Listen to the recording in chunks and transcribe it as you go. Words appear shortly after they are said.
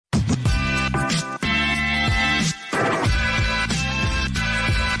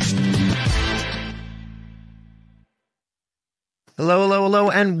Hello, hello,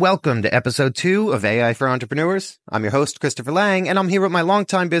 hello, and welcome to episode 2 of AI for Entrepreneurs. I'm your host, Christopher Lang, and I'm here with my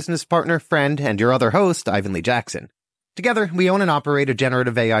longtime business partner, friend, and your other host, Ivanlee Jackson. Together, we own and operate a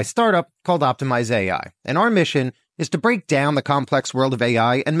generative AI startup called OptimizeAI, and our mission is to break down the complex world of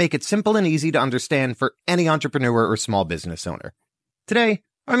AI and make it simple and easy to understand for any entrepreneur or small business owner. Today,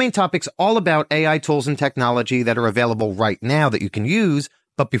 our main topic's all about AI tools and technology that are available right now that you can use,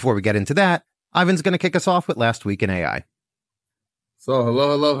 but before we get into that, Ivan's going to kick us off with Last Week in AI. So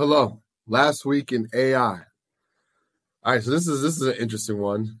hello. Last week in AI. All right, so this is an interesting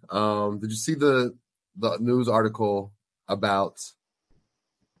one. Did you see the news article about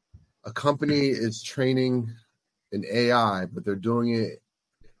a company is training an AI, but they're doing it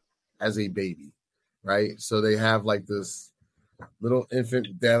as a baby, right? So they have like this little infant,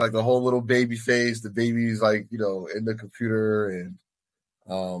 they have like the whole little baby face. The baby's like, in the computer,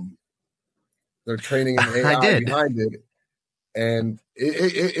 and they're training an AI behind it. And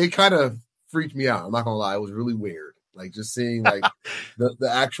it kind of freaked me out. I'm not gonna lie, it was really weird. Like just seeing like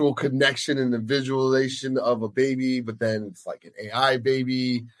the actual connection and the visualization of a baby, but then it's like an AI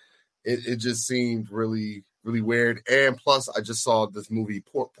baby. It just seemed really, really weird. And plus, I just saw this movie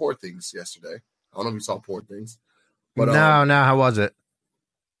Poor Things yesterday. I don't know if you saw Poor Things, but No, how was it?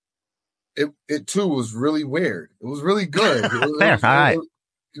 It too was really weird. It was really good. Fair, all right.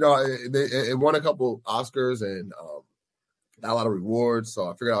 It won a couple Oscars and got a lot of rewards, so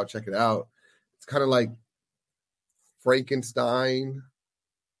I figured I'll check it out. It's kind of like Frankenstein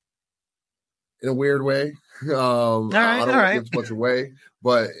in a weird way. All right. I don't want to give much away,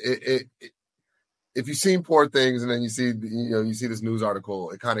 but it if you've seen Poor Things and then you see this news article,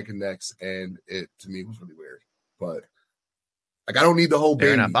 it kind of connects, and it to me was really weird. But like I don't need the whole baby.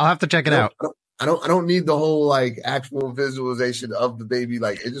 Fair enough. I'll have to check it out. I don't need the whole like actual visualization of the baby.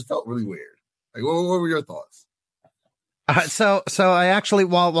 Like it just felt really weird. Like what were your thoughts? So I actually,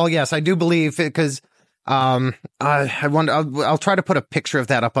 yes, I do believe it because I wonder. I'll try to put a picture of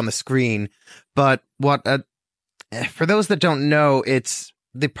that up on the screen. But for those that don't know, it's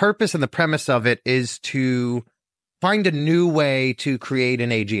the purpose and the premise of it is to find a new way to create an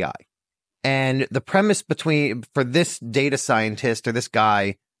AGI. And the premise for this data scientist or this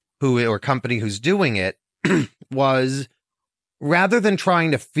guy or company who's doing it was, rather than trying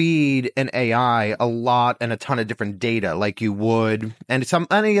to feed an AI a lot and a ton of different data like you would, and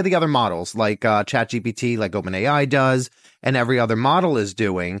any of the other models like ChatGPT, like OpenAI does, and every other model is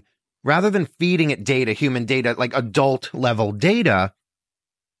doing, rather than feeding it data, human data, like adult level data,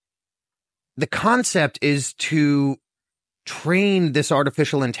 the concept is to train this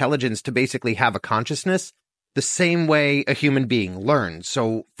artificial intelligence to basically have a consciousness the same way a human being learns.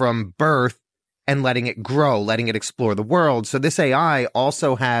 So from birth, and letting it grow, letting it explore the world. So this AI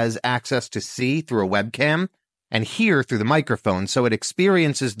also has access to see through a webcam and hear through the microphone. So it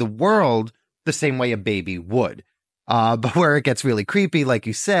experiences the world the same way a baby would. But where it gets really creepy, like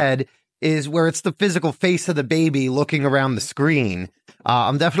you said, is where it's the physical face of the baby looking around the screen.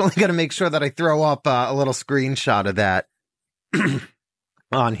 I'm definitely going to make sure that I throw up a little screenshot of that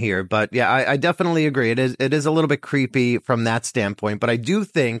on here. But yeah, I definitely agree. It is a little bit creepy from that standpoint, but I do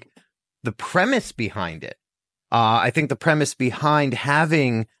think the premise behind it, I think the premise behind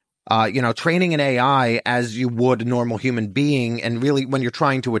having, training an AI as you would a normal human being, and really when you're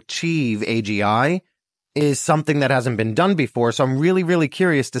trying to achieve AGI, is something that hasn't been done before. So I'm really, really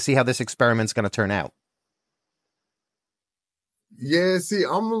curious to see how this experiment's going to turn out. Yeah, see,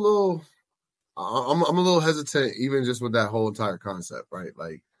 I'm a little hesitant, even just with that whole entire concept, right?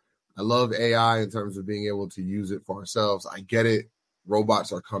 Like, I love AI in terms of being able to use it for ourselves. I get it.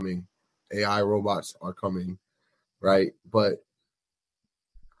 Robots are coming. AI robots are coming, right? But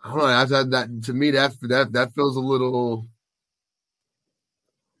I don't know. That to me, that feels a little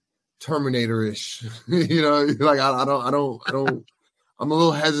Terminator-ish. Like I don't. I'm a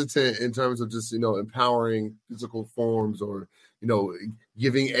little hesitant in terms of just empowering physical forms or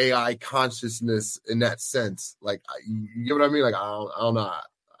giving AI consciousness in that sense. Like you get what I mean? Like I don't know.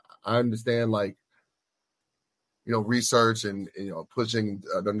 I understand like research and pushing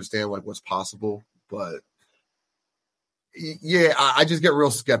to understand like what's possible, but yeah, I just get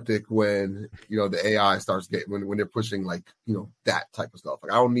real skeptic when the AI starts getting when they're pushing like that type of stuff.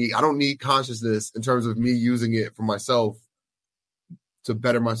 Like I don't need consciousness in terms of me using it for myself to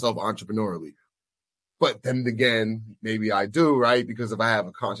better myself entrepreneurially. But then again, maybe I do, right? Because if I have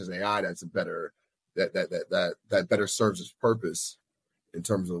a conscious AI that's a better that better serves its purpose in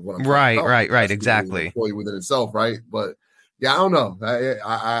terms of what I'm right, exactly. Employee within itself, right? But yeah, I don't know.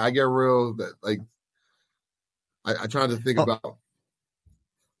 I get real that like I try to think about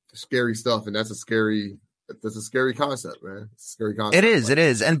scary stuff, and that's a scary That's a scary concept, man. It's a scary concept. It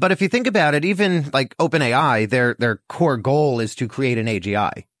is. But if you think about it, even like OpenAI, their core goal is to create an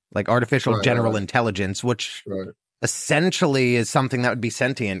AGI, like artificial general intelligence, which essentially is something that would be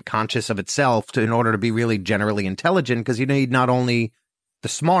sentient, conscious of itself in order to be really generally intelligent, because you need not only the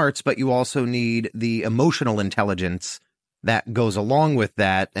smarts, but you also need the emotional intelligence that goes along with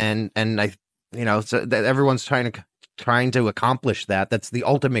that. And I, so that everyone's trying to accomplish that. That's the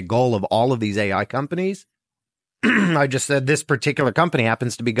ultimate goal of all of these AI companies. I just said this particular company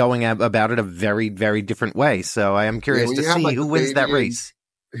happens to be going about it a very, very different way. So I am curious to see who wins that race.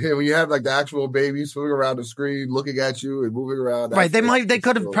 Yeah, when you have like the actual baby swimming around the screen, looking at you and moving around. Right. They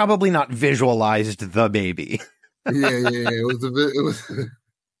could have probably not visualized the baby. Yeah. It was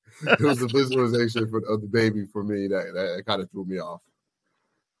the visualization of the baby for me that kind of threw me off.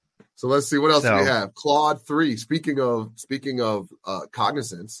 So let's see what else we have. Claude 3. Speaking of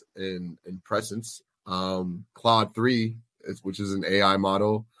cognizance and presence, Claude 3, which is an AI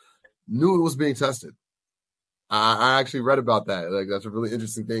model, knew it was being tested. I actually read about that. Like, that's a really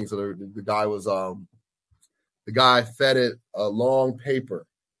interesting thing. So the guy fed it a long paper,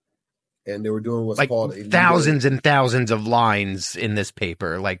 and they were doing what's called thousands and thousands of lines in this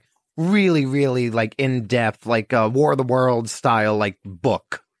paper, like really, really like in depth, like a War of the Worlds style, like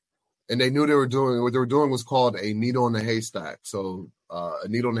book. And they knew what they were doing was called a needle in the haystack. So a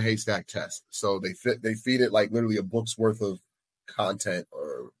needle in the haystack test. So they feed it like literally a book's worth of content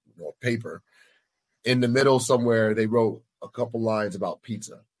or paper. In the middle somewhere, they wrote a couple lines about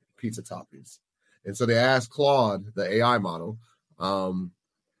pizza toppings. And so they asked Claude, the AI model,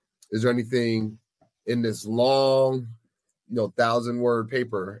 is there anything in this long, 1,000-word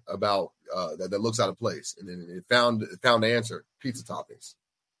paper about that looks out of place? And then it found the answer: pizza toppings.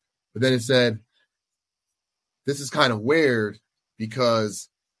 But then it said, this is kind of weird because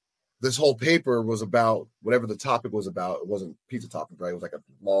this whole paper was about whatever the topic was about. It wasn't pizza toppings, right? It was like a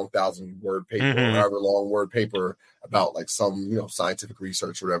long 1,000-word paper, or however long word paper about like some, scientific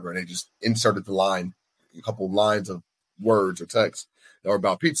research or whatever. And they just inserted a couple of lines of words or text that were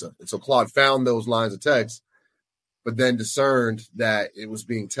about pizza. And so Claude found those lines of text, but then discerned that it was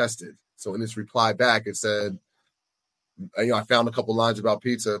being tested. So in its reply back, it said, I found a couple lines about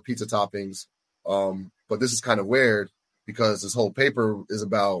pizza toppings, but this is kind of weird because this whole paper is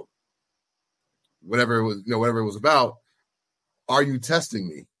about whatever it was about. Are you testing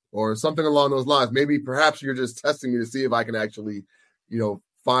me, or something along those lines? Maybe perhaps you're just testing me to see if I can actually,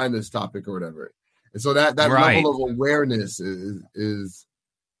 find this topic or whatever. And so that level of awareness is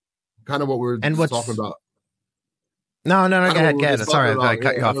kind of what we're talking about. No, go ahead. Sorry, I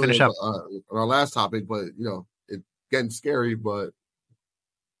cut you off. Finish up on our last topic, but it's getting scary, but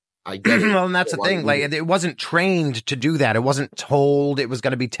I get it. Well, and that's the thing. Like, it wasn't trained to do that. It wasn't told it was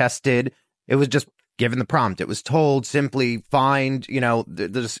going to be tested. It was just given the prompt. It was told simply find,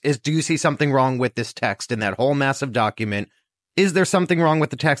 do you see something wrong with this text in that whole massive document? Is there something wrong with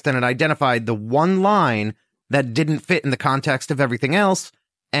the text? And it identified the one line that didn't fit in the context of everything else,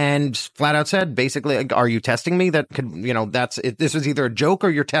 and flat out said, basically, like, are you testing me? That could, that's it. This was either a joke or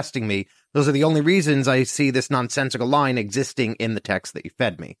you're testing me. Those are the only reasons I see this nonsensical line existing in the text that you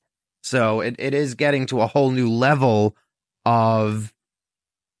fed me. So it is getting to a whole new level of,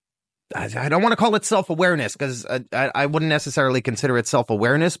 I don't want to call it self-awareness, because I wouldn't necessarily consider it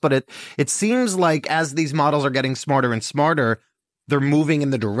self-awareness, but it seems like as these models are getting smarter and smarter, they're moving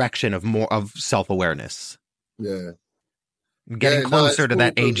in the direction of more of self-awareness. Yeah. Getting closer to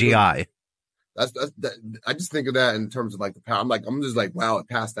that AGI. That's I just think of that in terms of like the power. I'm just like, wow, it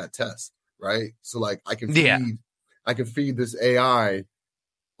passed that test, right? So like I can feed this AI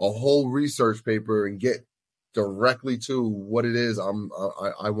a whole research paper and get directly to what it is I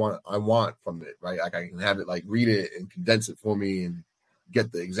want from it, right? Like I can have it like read it and condense it for me and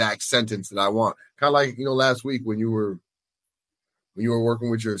get the exact sentence that I want. Kind of like, last week when you were working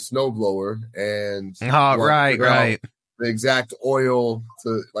with your snowblower and right. The exact oil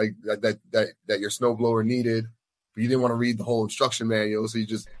to like that your snowblower needed, but you didn't want to read the whole instruction manual, so you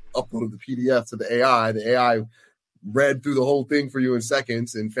just uploaded the PDF to the AI. The AI read through the whole thing for you in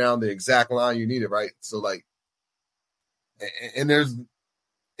seconds and found the exact line you needed, right? So like, and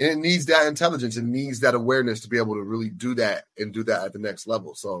it needs that intelligence, it needs that awareness to be able to really do that and do that at the next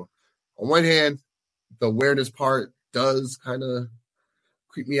level. So on one hand, the awareness part does kind of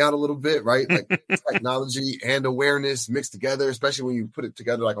creep me out a little bit, right? Like technology and awareness mixed together, especially when you put it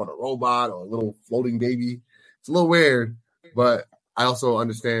together like on a robot or a little floating baby. It's a little weird, but I also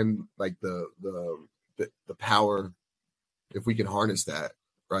understand like the power if we can harness that,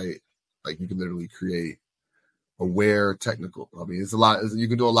 right? Like you can literally create aware technical. I mean, it's a lot. You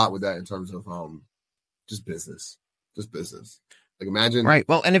can do a lot with that in terms of just business, just business. Like imagine, Right.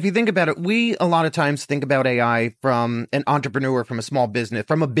 Well, and if you think about it, we a lot of times think about AI from an entrepreneur, from a small business,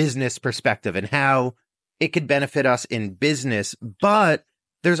 from a business perspective, and how it could benefit us in business. But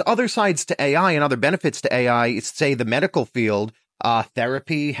there's other sides to AI and other benefits to AI, say the medical field,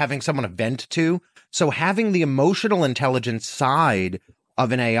 therapy, having someone to vent to. So having the emotional intelligence side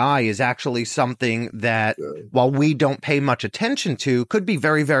of an AI is actually something that, while we don't pay much attention to, could be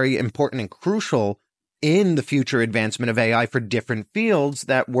very, very important and crucial in the future advancement of AI for different fields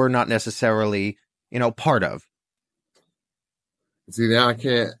that we're not necessarily, part of. see, now I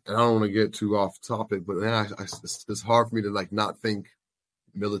can't, and I don't want to get too off topic, but now it's hard for me to like not think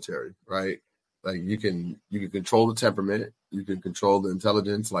military, right? Like you can control the temperament, you can control the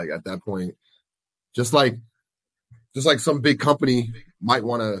intelligence. Like at that point, just like some big company might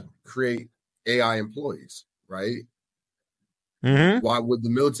want to create AI employees, right? Mm-hmm. Why would the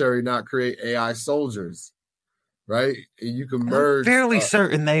military not create AI soldiers, right? And you can merge. I'm fairly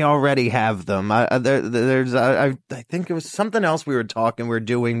certain they already have them. I think it was something else we were talking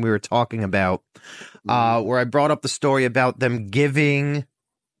about, where I brought up the story about them giving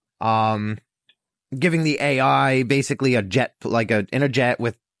the AI basically a jet, in a jet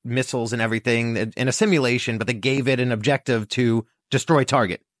with missiles and everything in a simulation, but they gave it an objective to destroy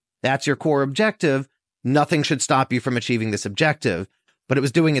target. That's your core objective. Nothing should stop you from achieving this objective. But it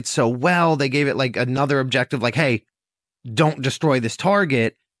was doing it so well, they gave it like another objective, like, hey, don't destroy this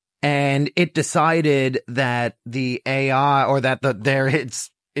target. And it decided that the AI, or that its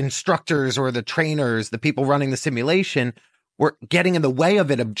instructors or the trainers, the people running the simulation, were getting in the way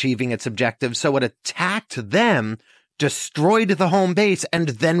of it achieving its objective. So it attacked them, destroyed the home base, and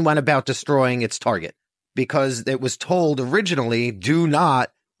then went about destroying its target. Because it was told originally, do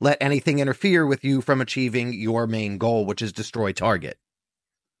not let anything interfere with you from achieving your main goal, which is destroy target.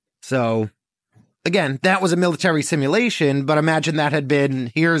 So, again, that was a military simulation, but imagine that had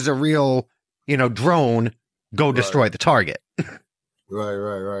been, here's a real, drone, go destroy the target.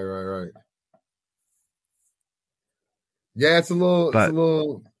 Right. Yeah, it's a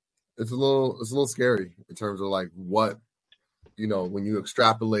little scary in terms of like what, when you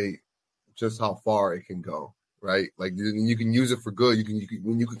extrapolate just how far it can go, right? Like you can use it for good.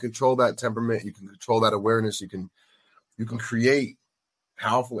 When you can control that temperament, you can control that awareness. You can create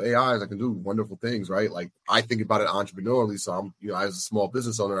powerful AIs that can do wonderful things, right? Like I think about it entrepreneurially. So I'm, as a small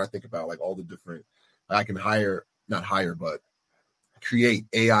business owner, I think about like all the different, I can but create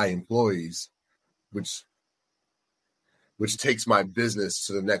AI employees, which takes my business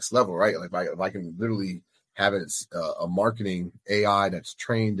to the next level, right? Like if I can literally have it a marketing AI that's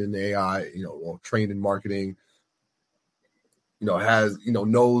trained in AI, or trained in marketing, has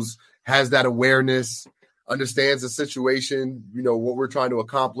that awareness, understands the situation, what we're trying to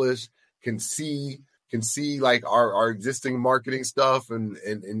accomplish, can see like our existing marketing stuff and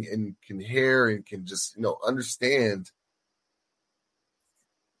can hear and can just, understand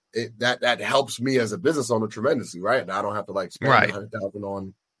it. That helps me as a business owner tremendously, right? And I don't have to like spend $100,000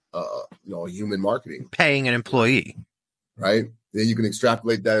 on a human marketing, paying an employee, right? Then you can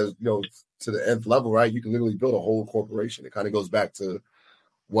extrapolate that, to the nth level, right? You can literally build a whole corporation. It kind of goes back to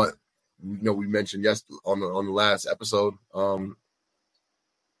what we mentioned on the last episode,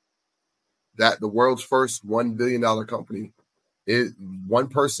 that the world's first $1 billion company is one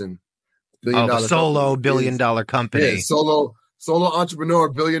person. Solo $1 billion company. Yeah, solo entrepreneur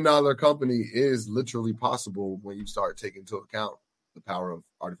 $1 billion company is literally possible when you start taking into account the power of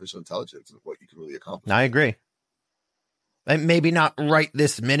artificial intelligence and what you can really accomplish. I agree. And maybe not right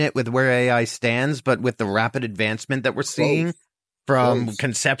this minute with where AI stands, but with the rapid advancement that we're seeing from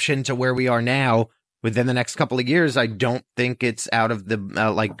conception to where we are now, within the next couple of years, I don't think it's out of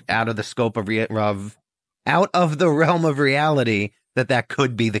the scope of out of the realm of reality that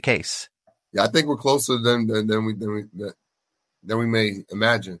could be the case. Yeah, I think we're closer than we may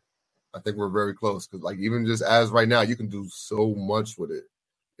imagine. I think we're very close because, like, even just as right now, you can do so much with it.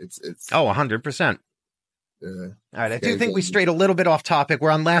 It's 100%. Yeah. All right, I do think we strayed a little bit off topic. We're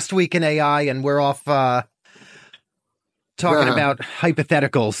on Last Week in AI, and we're off talking about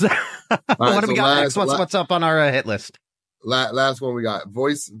hypotheticals. What do we got next? What's up on our hit list? Last one we got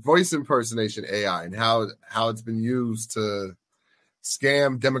voice impersonation AI and how it's been used to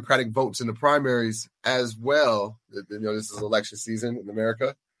scam Democratic votes in the primaries as well. This is election season in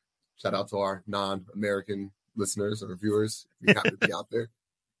America. Shout out to our non-American listeners or viewers if you happen to be out there.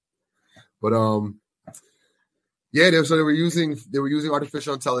 But they were using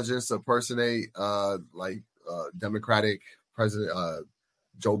artificial intelligence to impersonate Democratic President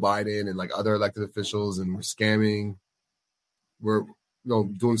Joe Biden and like other elected officials, and we're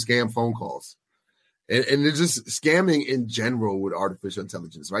doing scam phone calls. and they're just scamming in general with artificial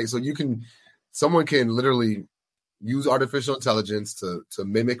intelligence, right? So someone can literally use artificial intelligence to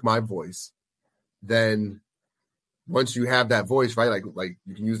mimic my voice. Then once you have that voice, right, like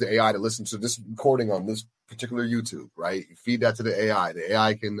you can use the AI to listen to this recording on this particular YouTube, right? You feed that to the AI. The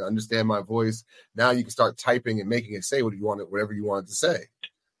AI can understand my voice. Now you can start typing and making it say whatever you want it to say.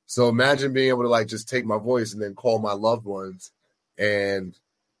 So imagine being able to like just take my voice and then call my loved ones, and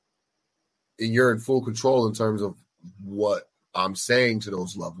you're in full control in terms of what I'm saying to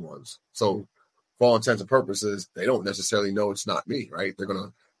those loved ones. So for all intents and purposes, they don't necessarily know it's not me, right?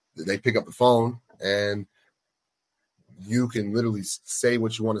 They pick up the phone and you can literally say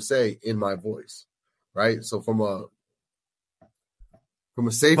what you want to say in my voice, right? So from a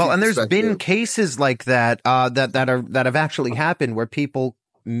safety and there's perspective, been cases like that that have actually happened where people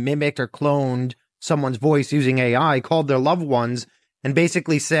mimicked or cloned someone's voice using AI, called their loved ones, and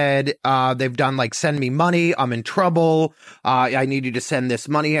basically said they've done like, send me money, I'm in trouble, I need you to send this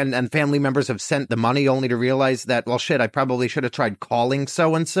money, and family members have sent the money only to realize that, well, shit, I probably should have tried calling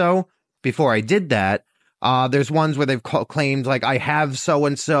so-and-so before I did that. There's ones where they've claimed like, I have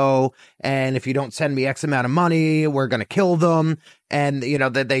so-and-so, and if you don't send me X amount of money, we're going to kill them. And, you know,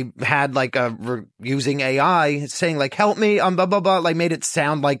 that they had like using AI saying like, help me, blah, blah, blah, like made it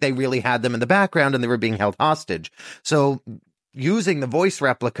sound like they really had them in the background and they were being held hostage. So using the voice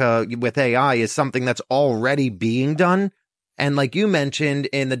replica with AI is something that's already being done. And like you mentioned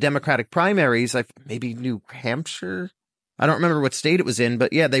in the Democratic primaries, maybe New Hampshire, I don't remember what state it was in,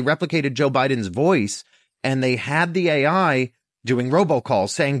 but yeah, they replicated Joe Biden's voice and they had the AI doing robocalls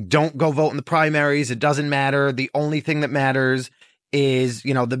saying, don't go vote in the primaries. It doesn't matter. The only thing that matters is,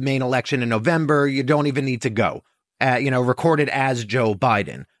 you know, the main election in November. You don't even need to go, recorded as Joe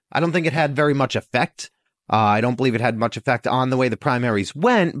Biden. I don't think it had very much effect. I don't believe it had much effect on the way the primaries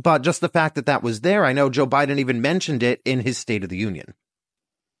went, but just the fact that that was there, I know Joe Biden even mentioned it in his State of the Union.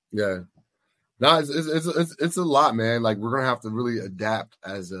 Yeah. No, it's a lot, man. Like, we're gonna have to really adapt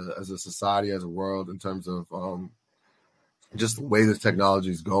as a society, as a world, in terms of just the way this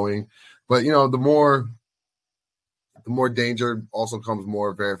technology is going. But you know, the more danger also comes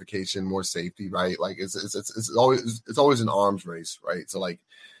more verification, more safety, right? Like it's always an arms race, right? So like,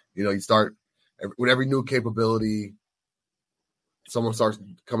 you know, you start with every new capability, someone starts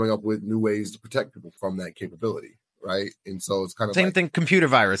coming up with new ways to protect people from that capability, right? And so it's kind of same thing. Computer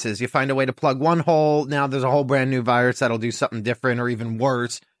viruses, you find a way to plug one hole, now there's a whole brand new virus that'll do something different or even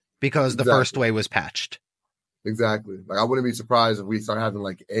worse because the first way was patched. Exactly. Like, I wouldn't be surprised if we start having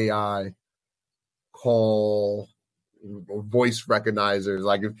like AI call or voice recognizers.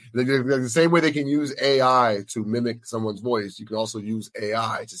 Like, the same way they can use AI to mimic someone's voice, you can also use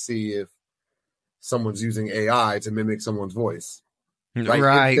AI to see if someone's using AI to mimic someone's voice.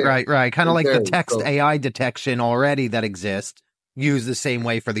 Right. Kind of like the text So, AI detection already that exists, used the same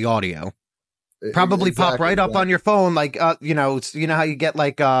way for the audio. Probably pop right up on your phone, like you know how you get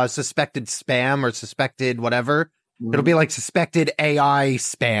like suspected spam or suspected whatever. Mm-hmm. It'll be like suspected AI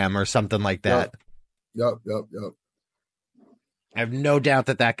spam or something like that. Yep. I have no doubt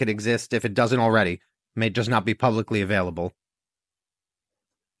that could exist if it doesn't already. It may just not be publicly available.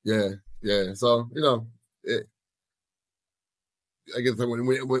 Yeah. So, you know, I guess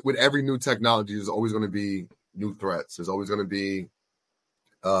with every new technology, there's always going to be new threats. There's always going to be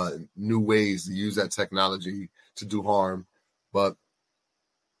new ways to use that technology to do harm. But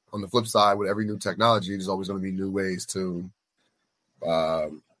on the flip side, with every new technology, there's always going to be new ways to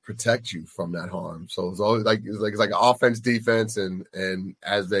protect you from that harm. So it's always like an offense, defense, and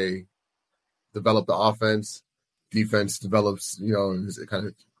as they develop the offense, defense develops. You know, and it's kind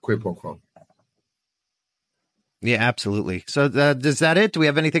of quid pro quo. Yeah, absolutely. So is that it? Do we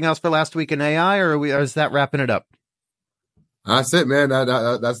have anything else for last week in AI, or is that wrapping it up? That's it, man.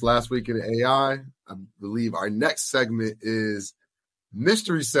 That's last week in AI. I believe our next segment is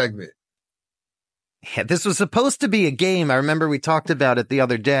mystery segment. Yeah, this was supposed to be a game. I remember we talked about it the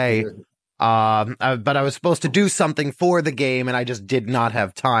other day. But I was supposed to do something for the game, and I just did not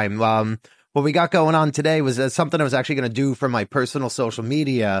have time. What we got going on today was something I was actually going to do for my personal social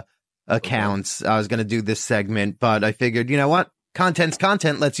media accounts. I was going to do this segment, but I figured, you know what? Content's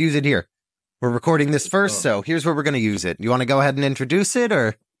content. Let's use it here. We're recording this first, so here's where we're going to use it. You want to go ahead and introduce it,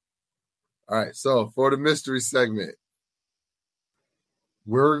 or? All right. So for the mystery segment,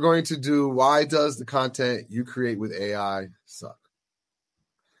 we're going to do, why does the content you create with AI suck?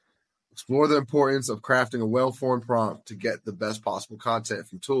 Explore the importance of crafting a well-formed prompt to get the best possible content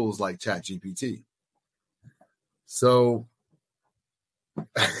from tools like ChatGPT. So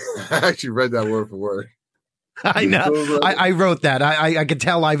I actually read that word for word. I know. I wrote that. I could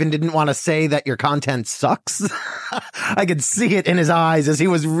tell Ivan didn't want to say that your content sucks. I could see it in his eyes as he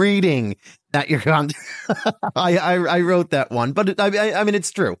was reading that your content. I wrote that one, but I mean,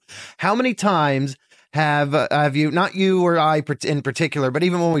 it's true. How many times have you, not you or I in particular, but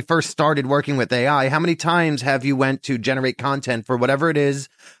even when we first started working with AI, how many times have you went to generate content for whatever it is,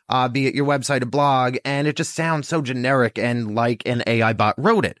 be it your website, a blog, and it just sounds so generic and like an AI bot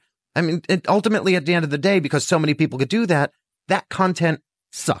wrote it? I mean, ultimately, at the end of the day, because so many people could do that, that content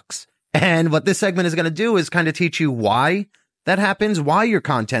sucks. And what this segment is going to do is kind of teach you why that happens, why your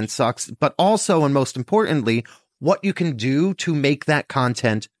content sucks, but also, and most importantly, what you can do to make that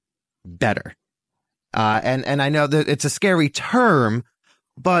content better. And I know that it's a scary term,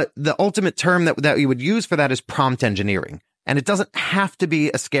 but the ultimate term that you would use for that is prompt engineering. And it doesn't have to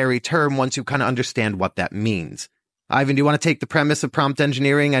be a scary term once you kind of understand what that means. Ivan, do you want to take the premise of prompt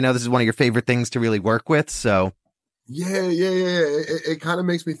engineering? I know this is one of your favorite things to really work with. So, yeah. It kind of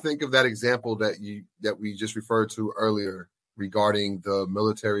makes me think of that example that we just referred to earlier regarding the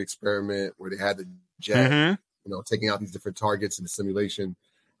military experiment where they had the jet, taking out these different targets in the simulation,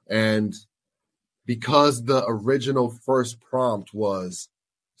 and because the original first prompt was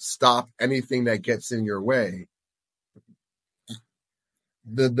stop anything that gets in your way,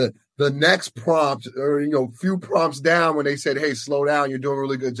 the next prompt, or few prompts down, when they said, hey, slow down, you're doing a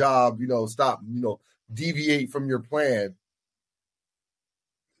really good job, stop, deviate from your plan,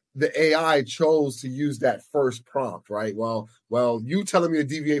 the AI chose to use that first prompt, right? Well, you telling me to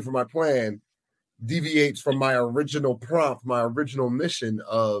deviate from my plan deviates from my original prompt, my original mission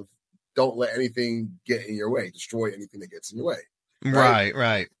of don't let anything get in your way, destroy anything that gets in your way.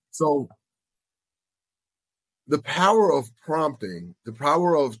 Right. So the power of prompting, the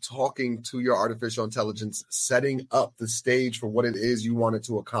power of talking to your artificial intelligence, setting up the stage for what it is you want it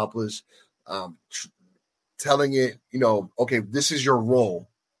to accomplish, telling it, okay, this is your role,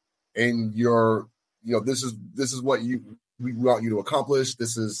 and this is what we want you to accomplish.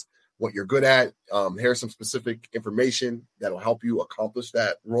 This is what you're good at. Here's some specific information that'll help you accomplish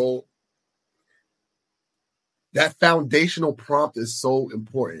that role. That foundational prompt is so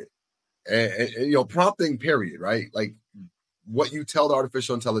important. And prompting, period, right? Like what you tell the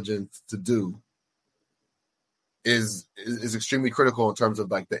artificial intelligence to do is extremely critical in terms of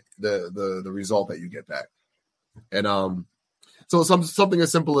like the result that you get back. And so something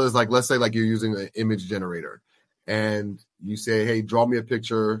as simple as, like, let's say like you're using an image generator and you say, hey, draw me a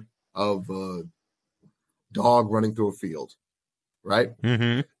picture of a dog running through a field, right?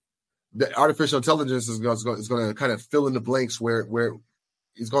 Mm-hmm. The artificial intelligence is going to kind of fill in the blanks where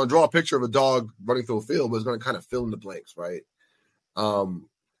it's going to draw a picture of a dog running through a field, but it's going to kind of fill in the blanks, right? All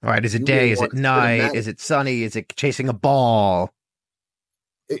right. Is it day? Is it night? Is it sunny? Is it chasing a ball?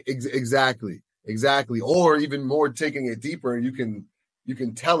 Exactly. Or even more, taking it deeper, you can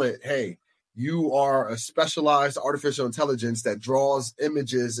tell it, hey, you are a specialized artificial intelligence that draws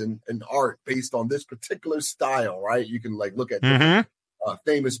images and art based on this particular style, right? You can like look at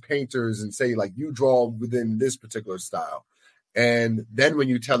famous painters and say, like, you draw within this particular style. And then when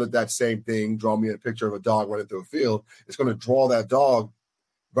you tell it that same thing, draw me a picture of a dog running through a field, it's going to draw that dog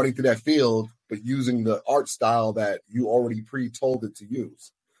running through that field, but using the art style that you already pre-told it to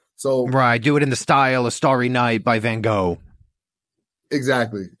use. So right, do it in the style of Starry Night by Van Gogh.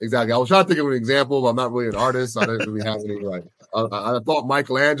 Exactly. I was trying to think of an example, but I'm not really an artist. So I didn't really have any, like, I thought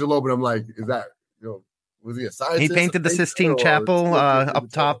Michelangelo, but I'm like, is that, was he a scientist? He painted the Sistine Chapel up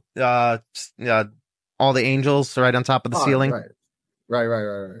top, all the angels right on top of the ceiling.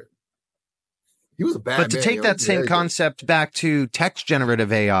 Right. He was a bad man. But to take that same concept back to text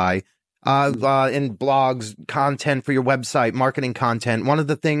generative AI, in blogs, content for your website, marketing content, one of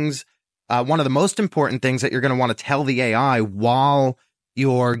the most important things that you're going to want to tell the AI while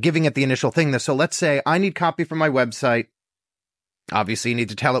you're giving it the initial thing. So let's say I need copy for my website. Obviously, you need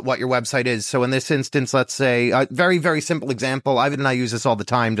to tell it what your website is. So in this instance, let's say a very, very simple example. Ivan and I use this all the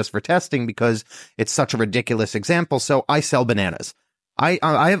time just for testing because it's such a ridiculous example. So I sell bananas.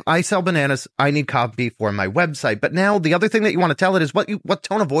 I sell bananas. I need copy for my website. But now the other thing that you want to tell it is what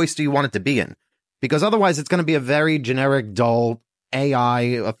tone of voice do you want it to be in? Because otherwise it's going to be a very generic, dull, AI,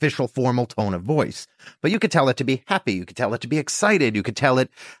 official, formal tone of voice. But you could tell it to be happy. You could tell it to be excited. You could tell it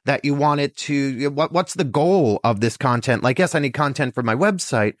that you want it to, what's the goal of this content? Like, yes, I need content for my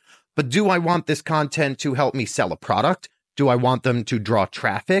website, but do I want this content to help me sell a product? Do I want them to draw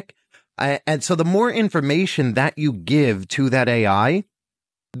traffic? And so the more information that you give to that AI,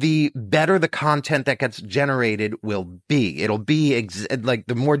 the better the content that gets generated will be. It'll be like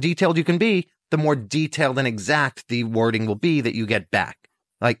the more detailed you can be, the more detailed and exact the wording will be that you get back.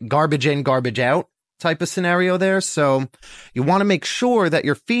 Like garbage in, garbage out. type of scenario there. So you want to make sure that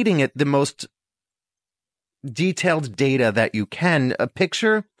you're feeding it the most detailed data that you can. A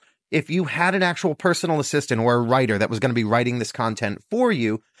picture, if you had an actual personal assistant or a writer that was going to be writing this content for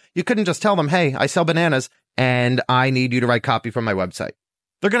you, you couldn't just tell them, hey, I sell bananas and I need you to write copy from my website.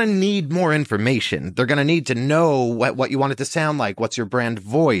 They're going to need more information. They're going to need to know what you want it to sound like. What's your brand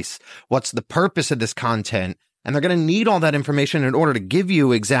voice? What's the purpose of this content? And they're going to need all that information in order to give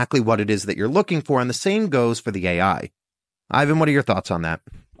you exactly what it is that you're looking for. And the same goes for the AI. Ivan, what are your thoughts on that?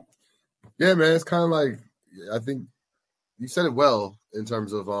 Yeah, man, it's kind of like, I think you said it well in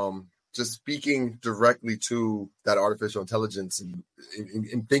terms of just speaking directly to that artificial intelligence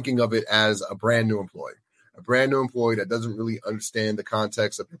and thinking of it as a brand new employee. A brand new employee that doesn't really understand the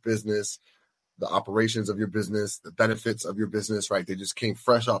context of your business, the operations of your business, the benefits of your business, right? They just came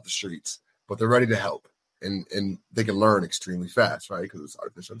fresh off the streets, but they're ready to help and they can learn extremely fast, right? Because it's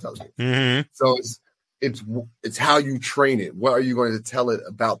artificial intelligence. Mm-hmm. So it's how you train it. What are you going to tell it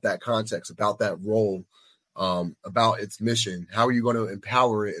about that context, about that role, about its mission? How are you going to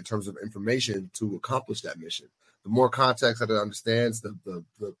empower it in terms of information to accomplish that mission? The more context that it understands, the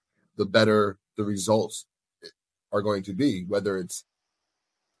better the results are going to be, whether it's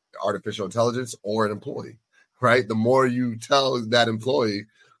artificial intelligence or an employee, right? The more you tell that employee,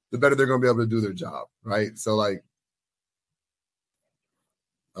 the better they're going to be able to do their job, right? So like,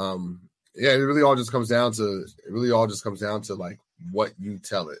 yeah, it really all just comes down to like what you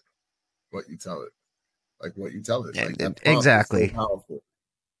tell it, like what you tell it. Like that prompt exactly. is so powerful.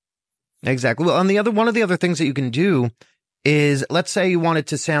 Exactly. Well, one of the other things that you can do is, let's say you want it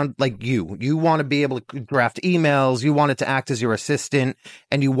to sound like you want to be able to draft emails, you want it to act as your assistant,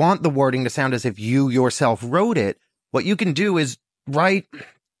 and you want the wording to sound as if you yourself wrote it. What you can do is write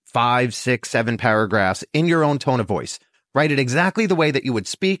 5, 6, 7 paragraphs in your own tone of voice. Write it exactly the way that you would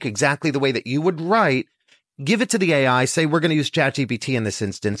speak, exactly the way that you would write. Give it to the AI. Say, we're going to use ChatGPT in this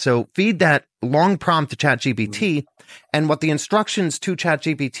instance. So feed that long prompt to ChatGPT. And what the instructions to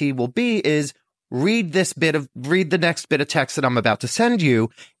ChatGPT will be is, read the next bit of text that I'm about to send you,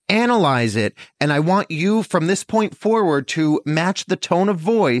 analyze it. And I want you from this point forward to match the tone of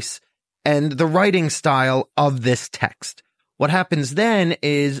voice and the writing style of this text. What happens then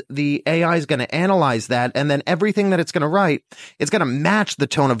is the AI is going to analyze that, and then everything that it's going to write, it's going to match the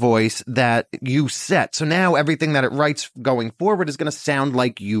tone of voice that you set. So now everything that it writes going forward is going to sound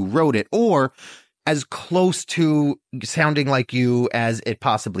like you wrote it, or as close to sounding like you as it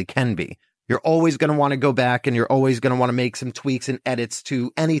possibly can be. You're always going to want to go back, and you're always going to want to make some tweaks and edits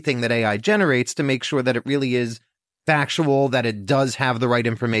to anything that AI generates to make sure that it really is factual, that it does have the right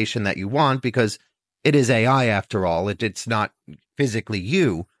information that you want, because it is AI after all. It's not physically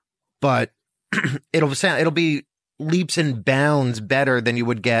you, but it'll be leaps and bounds better than you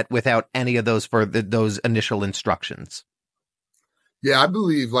would get without any of those initial instructions. Yeah, I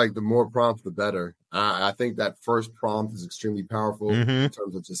believe like the more prompts, the better. I think that first prompt is extremely powerful in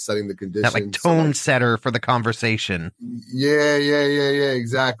terms of just setting the conditions. That like tone setter for the conversation. Yeah.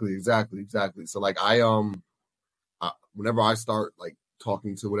 Exactly. So like whenever I start like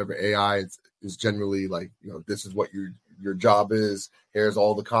talking to whatever AI, it's generally like, this is what your job is. Here's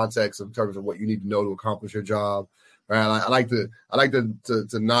all the context in terms of what you need to know to accomplish your job. Right. I like to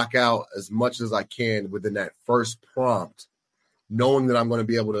knock out as much as I can within that first prompt, knowing that I'm going to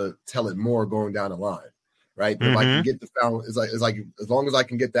be able to tell it more going down the line, right? But if I can get it's like as long as I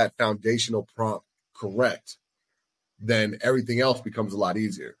can get that foundational prompt correct, then everything else becomes a lot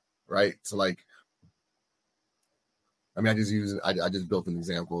easier, right? So like, I mean, I just built an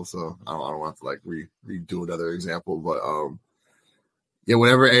example, so I don't have to like redo another example, but yeah,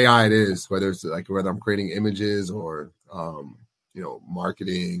 whatever AI it is, whether I'm creating images or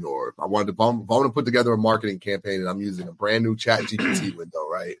marketing, or if I want to put together a marketing campaign and I'm using a brand new chat GPT window,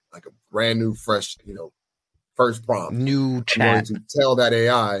 right? Like a brand new, fresh, first prompt. New chat. I'm going to tell that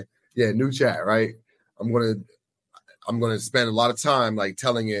AI, new chat, right? I'm going to spend a lot of time like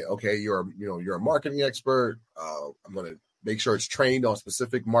telling it, okay, you're a marketing expert. I'm going to make sure it's trained on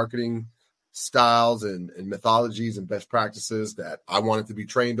specific marketing styles and methodologies and best practices that I want it to be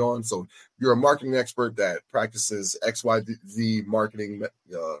trained on. So you're a marketing expert that practices XYZ marketing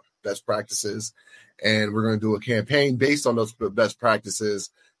best practices, and we're going to do a campaign based on those best practices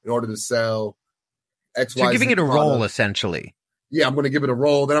in order to sell XYZ. So you're giving it a product. role, essentially. Yeah, I'm going to give it a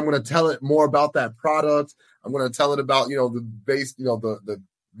role. Then I'm going to tell it more about that product. I'm going to tell it about the base, the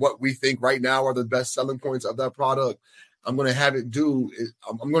what we think right now are the best selling points of that product. I'm going to have it do it.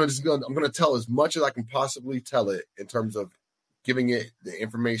 I'm going to tell as much as I can possibly tell it in terms of giving it the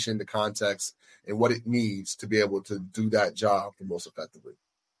information, the context, and what it needs to be able to do that job the most effectively.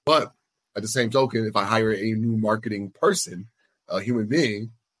 But At the same token, if I hire a new marketing person, a human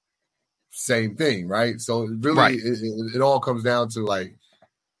being, same thing, right? So really, it all comes down to like,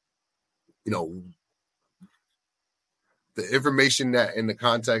 the information that in the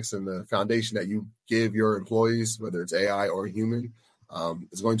context and the foundation that you give your employees, whether it's AI or human,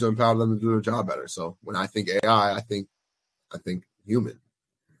 is going to empower them to do their job better. So when I think AI, I think human,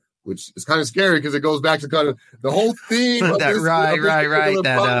 which is kind of scary because it goes back to kind of the whole theme of this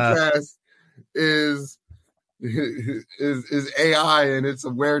podcast is AI and its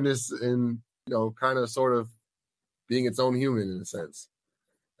awareness and kind of sort of being its own human in a sense.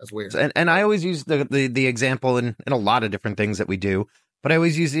 That's weird. And I always use the example in a lot of different things that we do, but I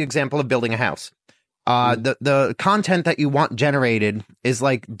always use the example of building a house. The content that you want generated is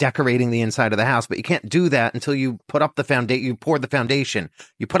like decorating the inside of the house, but you can't do that until you put up the foundation, you pour the foundation,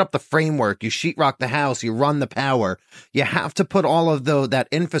 you put up the framework, you sheetrock the house, you run the power. You have to put all of that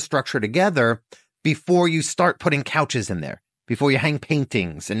infrastructure together before you start putting couches in there, before you hang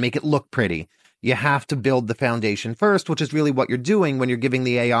paintings and make it look pretty. You have to build the foundation first, which is really what you're doing when you're giving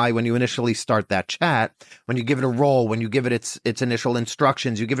the AI, when you initially start that chat, when you give it a role, when you give it its initial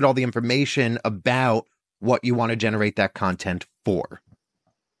instructions, you give it all the information about what you want to generate that content for.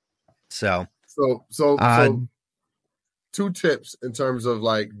 So 2 tips in terms of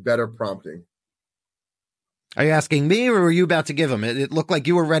like better prompting. Are you asking me, or were you about to give them? It looked like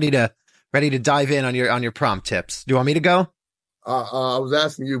you were ready to dive in on your prompt tips. Do you want me to go? I was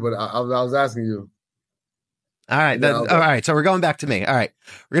asking you, but I was asking you. All right. All right. So we're going back to me. All right.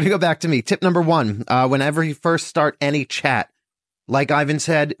 We're going to go back to me. Tip number 1, whenever you first start any chat, like Ivan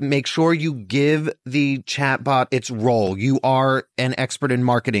said, make sure you give the chatbot its role. You are an expert in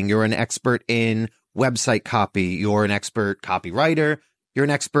marketing. You're an expert in website copy. You're an expert copywriter. You're an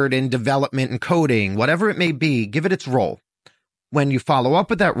expert in development and coding, whatever it may be, give it its role. When you follow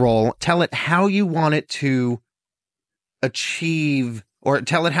up with that role, tell it how you want it to achieve, or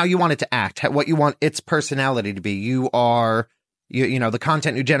tell it how you want it to act, what you want its personality to be. The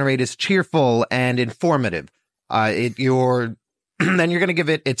content you generate is cheerful and informative. Then you're going to give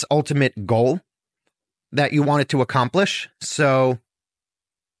it its ultimate goal that you want it to accomplish. So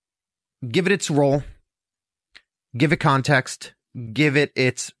give it its role, give it context, give it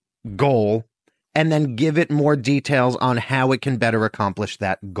its goal, and then give it more details on how it can better accomplish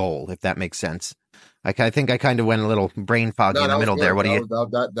that goal, if that makes sense. I think I kind of went a little brain foggy in the middle there. What do you?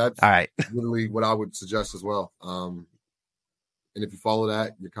 That's all right. Literally what I would suggest as well. And if you follow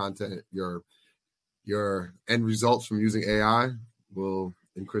that, your content, your end results from using AI will,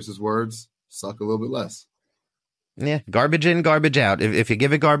 in Chris's words, suck a little bit less. Yeah, garbage in, garbage out. If you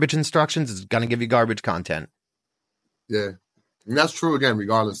give it garbage instructions, it's gonna give you garbage content. Yeah, and that's true again,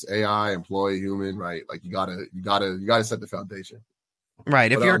 regardless AI, employee, human, right? Like you gotta set the foundation.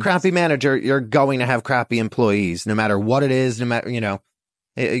 Right. If you're a crappy manager, you're going to have crappy employees, no matter what it is. No matter,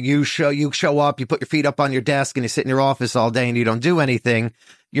 you show up, you put your feet up on your desk, and you sit in your office all day, and you don't do anything.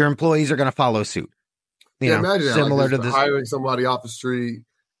 Your employees are going to follow suit. Imagine similar to this, hiring somebody off the street,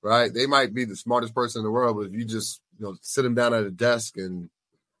 right? They might be the smartest person in the world, but if you just sit them down at a desk and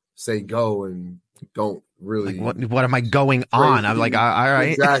say go and don't really, like, what am I going on? I'm like, all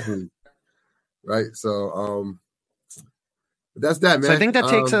right, exactly, right. So, that's that, man. So I think that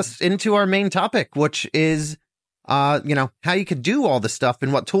takes us into our main topic, which is, how you could do all this stuff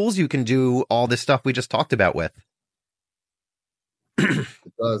and what tools you can do all this stuff we just talked about with. It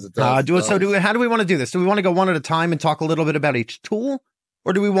does. How do we want to do this? Do we want to go one at a time and talk a little bit about each tool?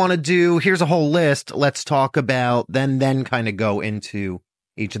 Or do we want to do, here's a whole list, let's talk about, then kind of go into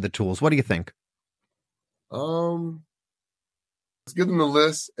each of the tools? What do you think? Let's give them a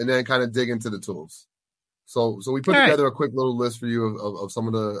list and then kind of dig into the tools. So we put together a quick little list for you of some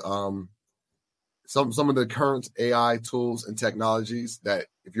of the some of the current AI tools and technologies that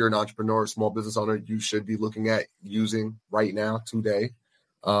if you're an entrepreneur, small business owner, you should be looking at using right now today.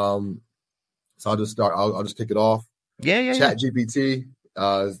 So I'll just start. I'll just kick it off. Yeah. ChatGPT.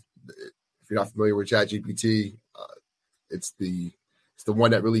 If you're not familiar with ChatGPT, it's the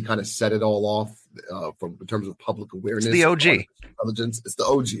one that really kind of set it all off in terms of public awareness. It's the OG. Intelligence. It's the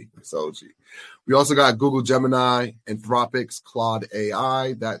OG. We also got Google Gemini, Anthropic's Claude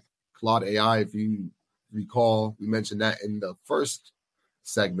AI. That Claude AI, if you recall, we mentioned that in the first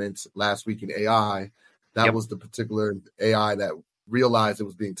segment last week in AI. That was the particular AI that realized it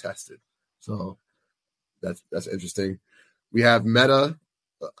was being tested. So that's interesting. We have Meta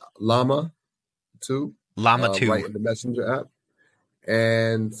Llama 2. Llama 2. Right in the Messenger app.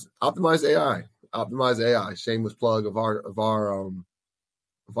 And OptimizeAI. OptimizeAI, shameless plug of our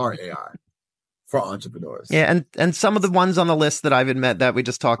AI. for entrepreneurs. Yeah, and some of the ones on the list that that we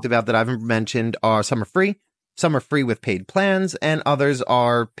just talked about that I've mentioned are some are free with paid plans, and others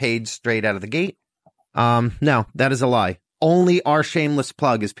are paid straight out of the gate. No, that is a lie. Only our shameless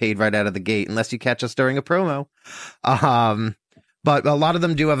plug is paid right out of the gate, unless you catch us during a promo. But a lot of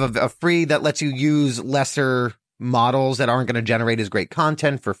them do have a free that lets you use lesser models that aren't going to generate as great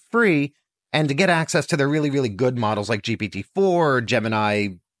content for free, and to get access to the really, really good models like GPT-4 or Gemini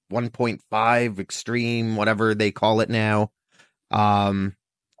 1.5 Extreme, whatever they call it now.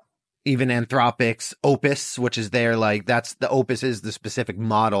 Even Anthropic's Opus, which is there, like that's the Opus is the specific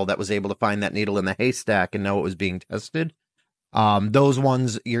model that was able to find that needle in the haystack and know it was being tested. Those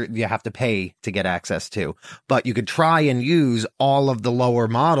ones you have to pay to get access to, but you could try and use all of the lower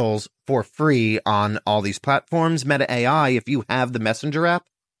models for free on all these platforms. Meta AI, if you have the Messenger app,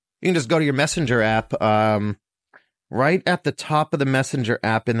 you can just go to your Messenger app. Right at the top of the Messenger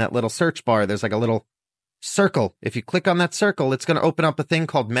app in that little search bar, there's like a little circle. If you click on that circle, it's going to open up a thing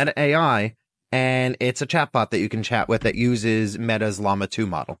called Meta AI, and it's a chatbot that you can chat with that uses Meta's Llama 2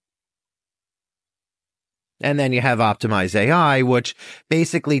 model. And then you have OptimizeAI, which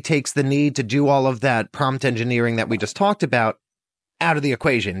basically takes the need to do all of that prompt engineering that we just talked about out of the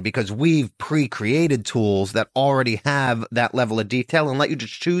equation, because we've pre-created tools that already have that level of detail and let you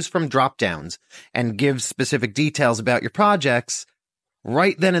just choose from drop downs and give specific details about your projects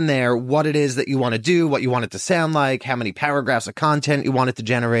right then and there, what it is that you want to do, what you want it to sound like, how many paragraphs of content you want it to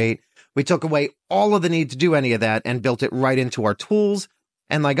generate. We took away all of the need to do any of that and built it right into our tools.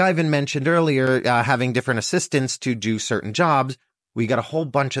 And like Ivan mentioned earlier, having different assistants to do certain jobs, we got a whole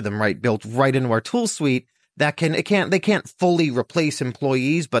bunch of them built right into our tool suite that they can't fully replace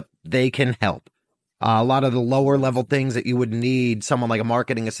employees, but they can help. A lot of the lower level things that you would need someone like a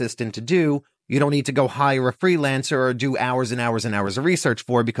marketing assistant to do, you don't need to go hire a freelancer or do hours and hours and hours of research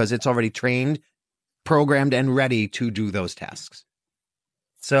for, because it's already trained, programmed, and ready to do those tasks.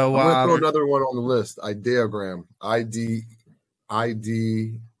 So I'm gonna throw another one on the list. Ideogram.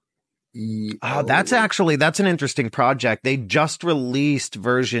 That's an interesting project. They just released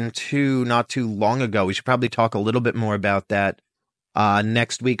version 2 not too long ago. We should probably talk a little bit more about that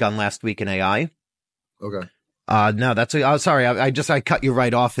next week on Last Week in AI. Okay. No, sorry. I cut you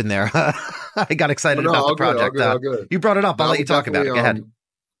right off in there. I got excited about the project. All good. You brought it up. I'll let you talk about it. Go ahead.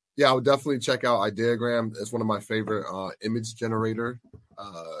 Yeah, I would definitely check out Ideogram. It's one of my favorite image generator.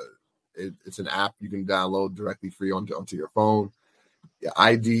 It's an app you can download directly free onto your phone. Yeah,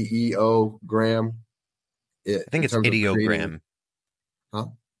 Ideogram. I think it's ideogram. Huh?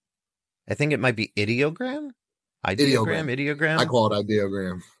 I think it might be ideogram. Ideogram. I call it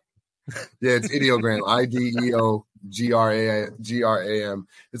Ideogram. Yeah, it's ideogram. Ideogram.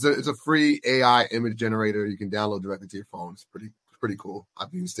 It's a free AI image generator you can download directly to your phone. It's pretty cool.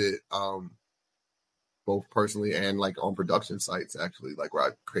 I've used it both personally and like on production sites, actually, like where I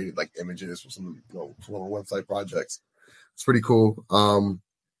created like images for some website projects. It's pretty cool. But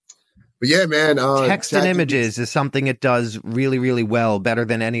yeah, man, text and images is something it does really, really well, better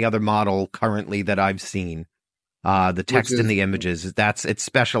than any other model currently that I've seen. The text and the images, it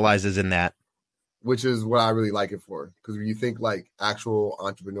specializes in that. Which is what I really like it for. Because when you think like actual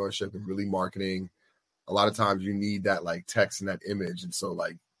entrepreneurship and really marketing, a lot of times you need that like text and that image. And so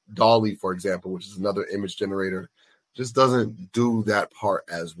like Dolly, for example, which is another image generator, just doesn't do that part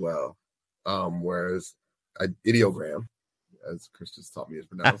as well. Whereas Ideogram, as Chris just taught me is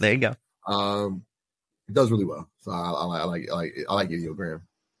pronounced. There you go. It does really well. So I like Ideogram.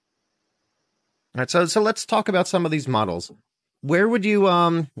 All right, so let's talk about some of these models. Where would you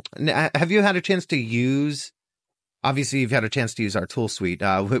have you had a chance to use? Obviously, you've had a chance to use our tool suite.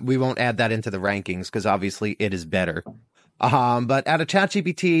 We won't add that into the rankings because obviously it is better. But out of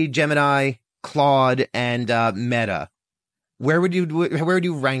ChatGPT, Gemini, Claude, and Meta, where would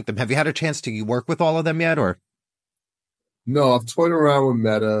you rank them? Have you had a chance to work with all of them yet, or? No, I've toyed around with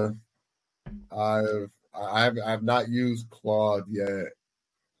Meta. I have not used Claude yet.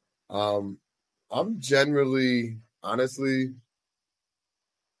 I'm generally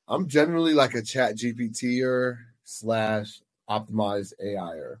like a ChatGPTer /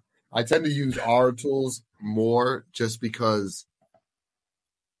 OptimizeAIer. I tend to use our tools more just because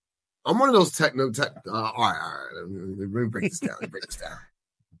I'm one of those all right. Let me break this down.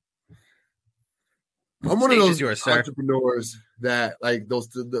 I'm one of those entrepreneurs that like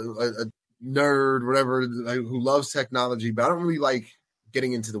a nerd, whatever, like, who loves technology, but I don't really like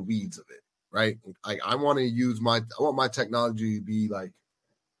getting into the weeds of it. Right? Like I want my technology to be like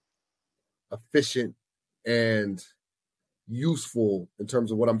efficient and useful in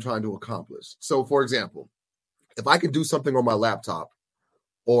terms of what I'm trying to accomplish. So for example, if I can do something on my laptop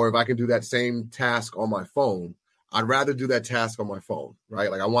or if I can do that same task on my phone, I'd rather do that task on my phone,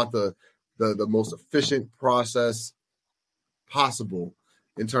 right? Like I want the most efficient process possible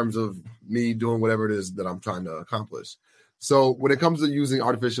in terms of me doing whatever it is that I'm trying to accomplish. So when it comes to using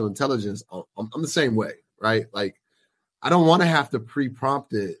artificial intelligence, I'm the same way, right? Like I don't want to have to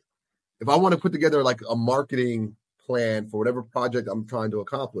pre-prompt it. If I want to put together like a marketing plan for whatever project I'm trying to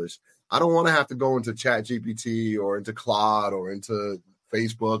accomplish, I don't want to have to go into Chat GPT or into Claude or into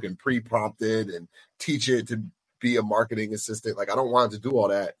Facebook and pre-prompt it and teach it to be a marketing assistant. Like I don't want to do all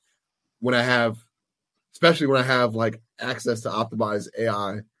that when I have, especially when I have like access to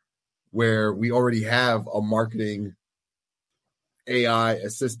OptimizeAI, where we already have a marketing AI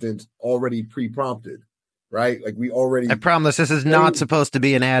assistant already pre-prompted, right? Like we already. I promise this is not supposed to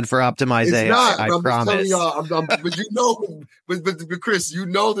be an ad for OptimizeAI. It's not. I I'm promise. just telling y'all. But you know, but Chris, you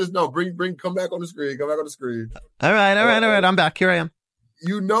know, there's no bring. Come back on the screen. Come back on the screen. All right. I'm back. Here I am.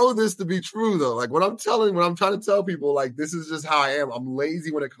 You know this to be true though. Like when I'm trying to tell people, like this is just how I am. I'm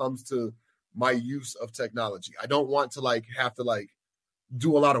lazy when it comes to my use of technology. I don't want to like have to like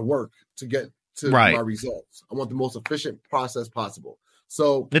do a lot of work to get to my results. I want the most efficient process possible.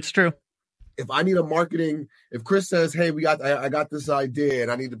 So it's true. If I need if Chris says, "Hey, I got this idea,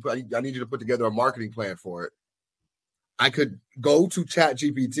 and I need you to put together a marketing plan for it," I could go to Chat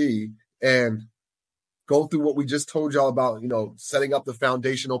GPT and go through what we just told y'all about, setting up the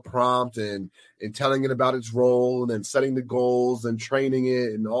foundational prompt and telling it about its role and then setting the goals and training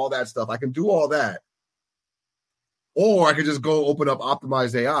it and all that stuff. I can do all that. Or I could just go open up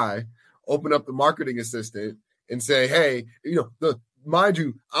OptimizeAI, open up the marketing assistant and say, hey, mind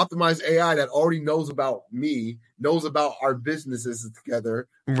you, OptimizeAI that already knows about me, knows about our businesses together.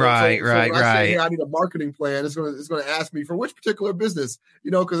 Right. When I say, hey, I need a marketing plan, it's going to ask me for which particular business,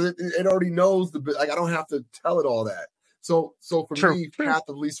 because it already knows I don't have to tell it all that. So for me, path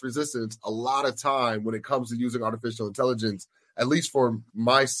of least resistance, a lot of time when it comes to using artificial intelligence, at least for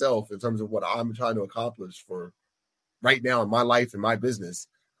myself in terms of what I'm trying to accomplish for right now in my life and my business,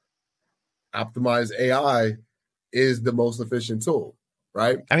 OptimizeAI is the most efficient tool,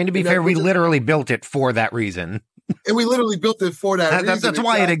 right? I mean, to be fair, we literally built it for that reason. And we literally built it for that reason. That's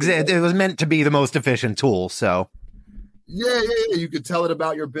why it exists. It was meant to be the most efficient tool, so. Yeah. You could tell it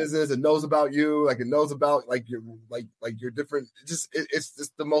about your business. It knows about you. Like, it knows about, like, your different, it's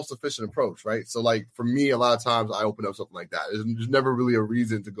just the most efficient approach, right? So, like, for me, a lot of times I open up something like that. There's never really a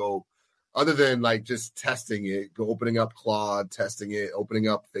reason to go other than, like, just testing it, opening up Claude, testing it, opening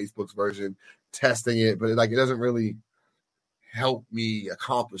up Facebook's version, testing it, but it doesn't really help me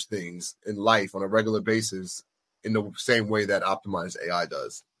accomplish things in life on a regular basis in the same way that OptimizeAI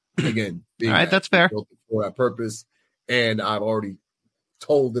does. Again, all right, that's fair. Built it for that purpose, and I've already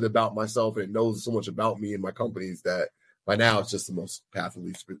told it about myself, and it knows so much about me and my companies that by now it's just the most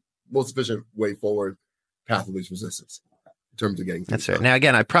efficient way forward, path of least resistance in terms of getting things done. That's right. Now,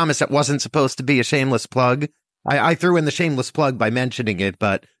 again, I promise it wasn't supposed to be a shameless plug. I threw in the shameless plug by mentioning it,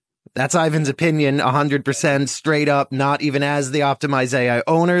 but that's Ivan's opinion, 100% straight up, not even as the OptimizeAI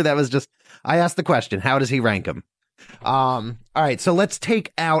owner. That was just, I asked the question, how does he rank them? All right, so let's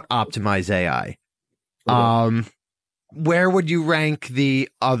take out OptimizeAI. Okay. Where would you rank the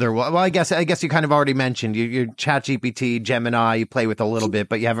other one? Well, I guess you kind of already mentioned your ChatGPT, Gemini, you play with a little bit,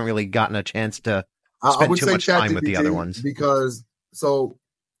 but you haven't really gotten a chance to spend too much time with the other ones. Because, so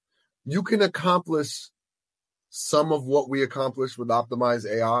you can accomplish some of what we accomplished with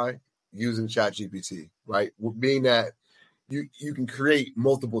OptimizeAI using ChatGPT, right? Being that you can create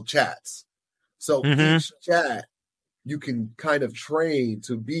multiple chats. So each chat you can kind of train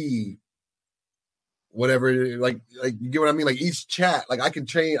to be whatever, like you get what I mean? Like each chat, like I can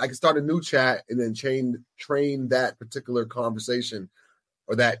start a new chat and then train that particular conversation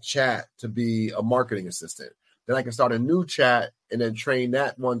or that chat to be a marketing assistant. Then I can start a new chat and then train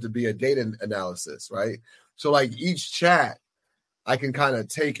that one to be a data analysis, right? So like each chat, I can kind of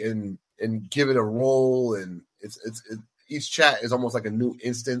take and give it a role, and each chat is almost like a new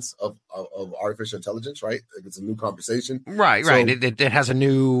instance of artificial intelligence, right? Like it's a new conversation, right? It has a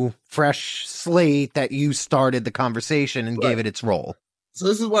new, fresh slate that you started the conversation and gave it its role. So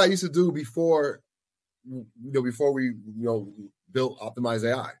this is what I used to do before we built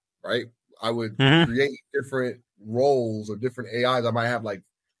OptimizeAI, right? I would create different roles or different AIs. I might have like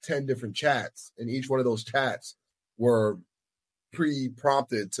 10 different chats, and each one of those chats were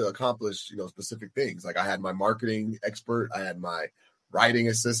pre-prompted to accomplish, specific things. Like I had my marketing expert, I had my writing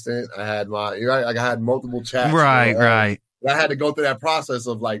assistant, I had I had multiple chats. Right. I had to go through that process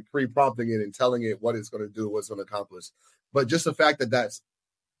of like pre-prompting it and telling it what it's going to do, what it's going to accomplish. But just the fact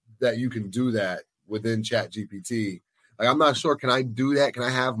that you can do that within ChatGPT, Like, I'm not sure. Can I do that? Can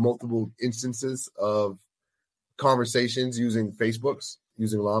I have multiple instances of conversations using Facebooks,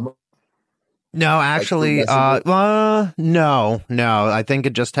 using Llama? No, Like through actually, Messenger? no. I think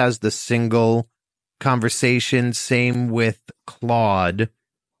it just has the single conversation. Same with Claude. Yeah.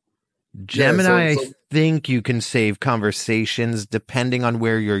 Gemini, I think you can save conversations depending on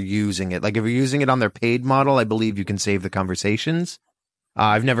where you're using it. Like if you're using it on their paid model, I believe you can save the conversations.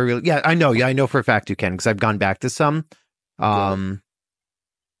 I've never really, I know for a fact you can because I've gone back to some. Well,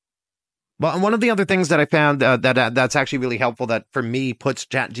 and one of the other things that I found that's actually really helpful that for me puts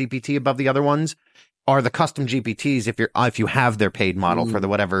ChatGPT above the other ones are the custom GPTs if you have their paid model for the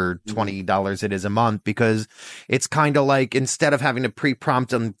whatever $20 it is a month, because it's kind of like instead of having to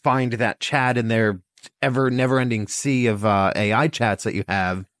pre-prompt and find that chat in their never-ending sea of AI chats that you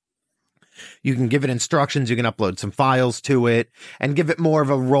have, you can give it instructions, you can upload some files to it, and give it more of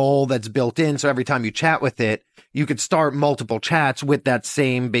a role that's built in. So every time you chat with it, you could start multiple chats with that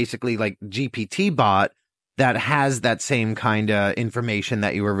same basically like GPT bot that has that same kind of information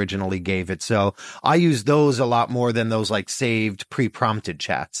that you originally gave it. So I use those a lot more than those like saved pre-prompted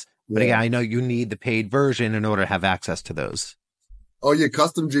chats. But again, I know you need the paid version in order to have access to those. Oh yeah,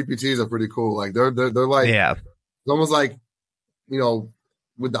 custom GPTs are pretty cool. Like they're like, yeah, it's almost like, you know,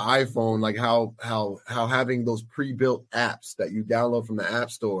 with the iPhone, like how having those pre-built apps that you download from the App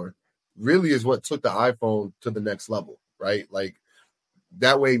Store really is what took the iPhone to the next level, right? Like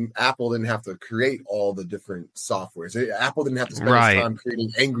that way Apple didn't have to create all the different softwares. Apple didn't have to spend its time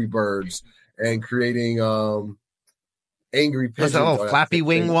creating Angry Birds and creating Angry Pigeons. Those little flappy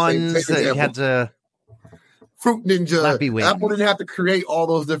wing ones that you had to... Fruit Ninja. Apple didn't have to create all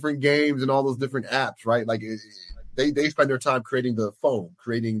those different games and all those different apps, right? Like they spend their time creating the phone,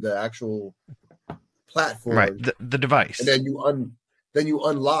 creating the actual platform, right? The device, and then you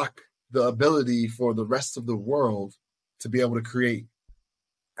unlock the ability for the rest of the world to be able to create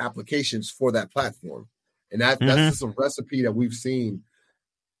applications for that platform, and that's just a recipe that we've seen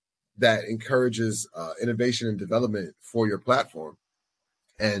that encourages innovation and development for your platform.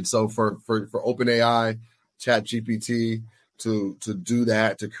 And so for OpenAI, ChatGPT to do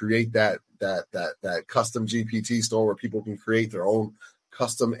that, to create that custom GPT store where people can create their own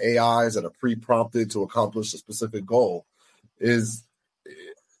custom AIs that are pre-prompted to accomplish a specific goal is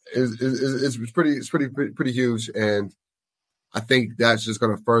pretty huge. And I think that's just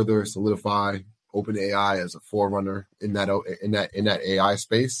going to further solidify OpenAI as a forerunner in that AI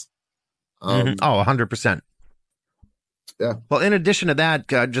space. 100%. Yeah. Well, in addition to that,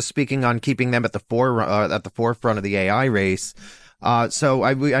 just speaking on keeping them at the forefront of the AI race. So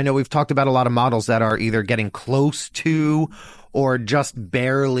I know we've talked about a lot of models that are either getting close to or just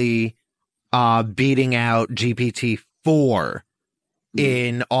barely beating out GPT-4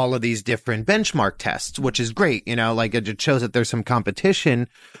 in all of these different benchmark tests, which is great. You know, like it shows that there's some competition.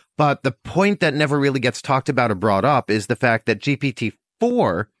 But the point that never really gets talked about or brought up is the fact that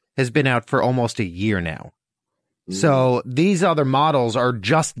GPT-4 has been out for almost a year now. So these other models are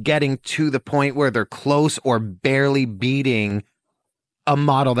just getting to the point where they're close or barely beating a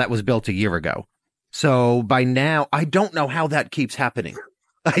model that was built a year ago. So by now, I don't know how that keeps happening.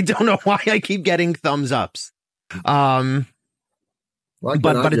 I don't know why I keep getting thumbs ups. But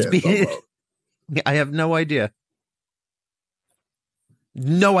it's I have no idea.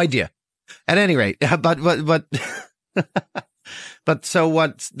 No idea. At any rate, but But so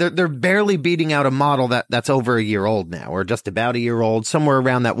what? They're barely beating out a model that's over a year old now, or just about a year old, somewhere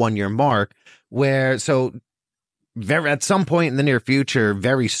around that 1 year mark. Where at some point in the near future,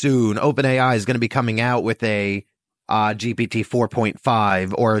 very soon, OpenAI is going to be coming out with a GPT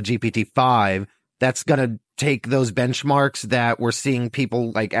 4.5 or a GPT 5 that's going to take those benchmarks that we're seeing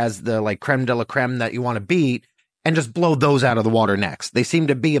people like as the like creme de la creme that you want to beat and just blow those out of the water next. They seem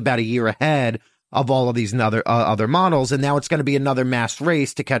to be about a year ahead of all of these other models, and now it's going to be another mass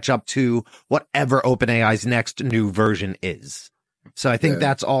race to catch up to whatever OpenAI's next new version is. So I think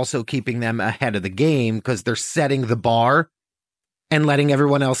that's also keeping them ahead of the game because they're setting the bar and letting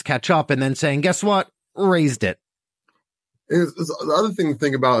everyone else catch up and then saying, guess what? Raised it. The other thing to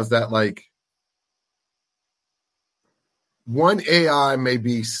think about is that like one AI may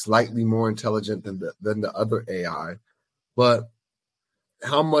be slightly more intelligent than the other AI, but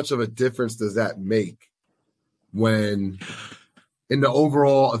how much of a difference does that make when in the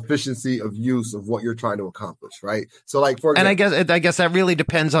overall efficiency of use of what you're trying to accomplish, right? So like for example, and I guess that really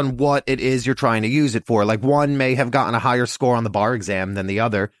depends on what it is you're trying to use it for. Like one may have gotten a higher score on the bar exam than the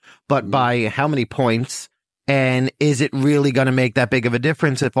other, but by how many points? And is it really going to make that big of a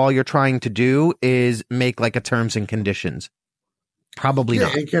difference if all you're trying to do is make like a terms and conditions? Probably Yeah,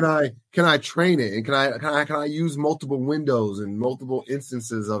 not. and can I train it? And can I use multiple windows and multiple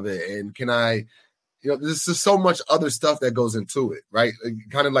instances of it? And can I, there's just so much other stuff that goes into it, right?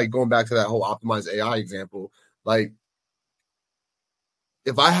 Kind of like going back to that whole optimized AI example. Like,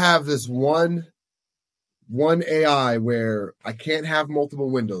 if I have this one AI where I can't have multiple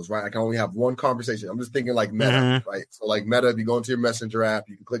windows, right? I can only have one conversation. I'm just thinking like Meta, right? So like Meta, if you go into your Messenger app,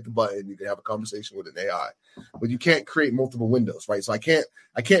 you can click the button, you can have a conversation with an AI, but you can't create multiple windows, right? So I can't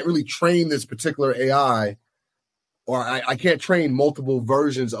really train this particular AI, or I can't train multiple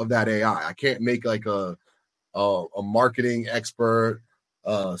versions of that AI. I can't make like a marketing expert,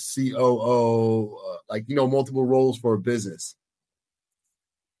 COO, multiple roles for a business.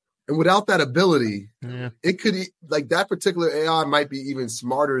 And without that ability, it could, like, that particular AI might be even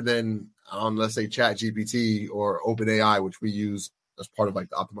smarter than, let's say, ChatGPT or OpenAI, which we use as part of like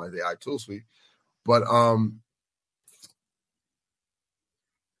the OptimizeAI tool suite. But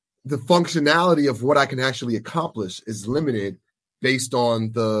the functionality of what I can actually accomplish is limited based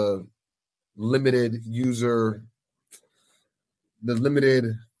on the limited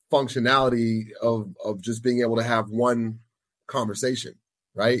functionality of just being able to have one conversation,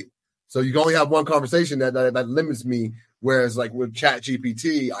 right? So you can only have one conversation that limits me. Whereas like with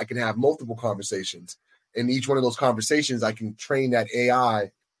ChatGPT, I can have multiple conversations. In each one of those conversations, I can train that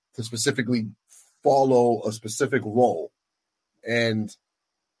AI to specifically follow a specific role. And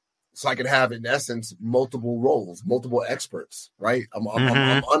so I can have, in essence, multiple roles, multiple experts, right? I'm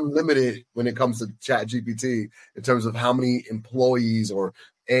unlimited when it comes to ChatGPT in terms of how many employees or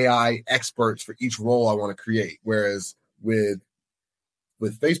AI experts for each role I want to create. Whereas with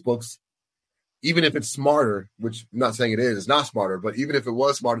Facebook's, even if it's smarter, which I'm not saying it is, it's not smarter, but even if it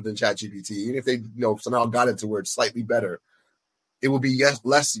was smarter than ChatGPT, even if they somehow got it to where it's slightly better, it would be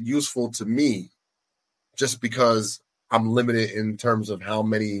less useful to me just because I'm limited in terms of how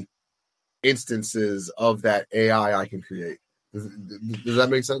many instances of that AI I can create. Does that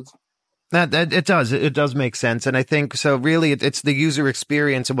make sense? That it does. It does make sense. And I think so really it's the user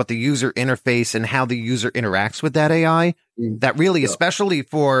experience and what the user interface and how the user interacts with that AI that really, especially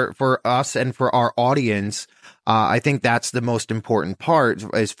for us and for our audience, I think that's the most important part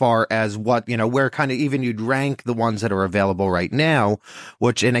as far as what, where kind of even you'd rank the ones that are available right now,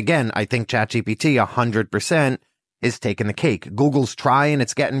 which, and again, I think ChatGPT 100% is taking the cake. Google's trying,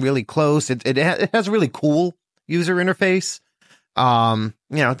 it's getting really close. It has a really cool user interface.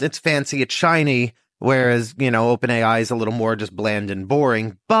 It's fancy, it's shiny, whereas, OpenAI is a little more just bland and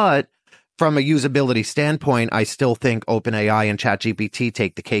boring. But from a usability standpoint, I still think OpenAI and ChatGPT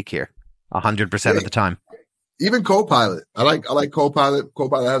take the cake here 100% of the time. Even Copilot. I like Copilot.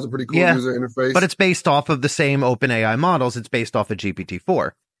 Copilot has a pretty cool user interface. But it's based off of the same OpenAI models. It's based off of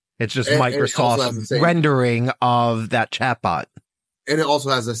GPT-4. It's just Microsoft's rendering of that chatbot. And it also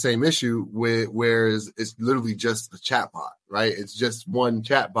has the same issue whereas it's literally just the chatbot, right? It's just one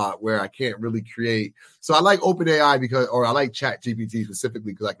chatbot where I can't really create. So I like OpenAI or I like ChatGPT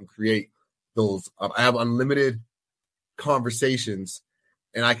specifically because I can create those. I have unlimited conversations,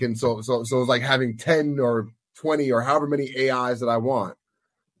 and I can so it's like having 10 or 20 or however many AIs that I want,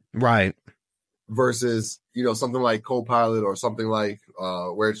 right? Versus something like Copilot or something like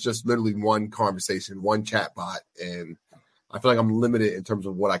where it's just literally one conversation, one chatbot, and I feel like I'm limited in terms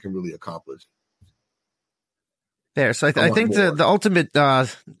of what I can really accomplish. There. So I think the ultimate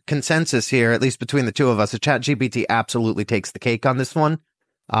consensus here, at least between the two of us, is ChatGPT absolutely takes the cake on this one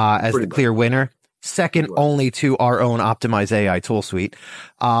as the clear winner. Second only to our own OptimizeAI tool suite.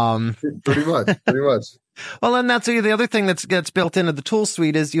 Pretty much. Well, and that's the other thing that gets built into the tool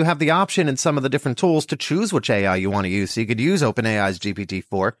suite is you have the option in some of the different tools to choose which AI you want to use. So you could use OpenAI's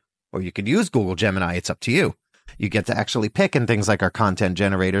GPT-4 or you could use Google Gemini. It's up to you. You get to actually pick in things like our content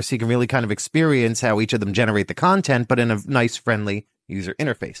generator, so you can really kind of experience how each of them generate the content, but in a nice, friendly user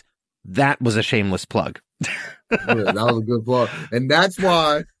interface. That was a shameless plug. That was a good plug. And that's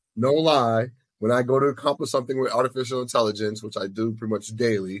why, no lie, when I go to accomplish something with artificial intelligence, which I do pretty much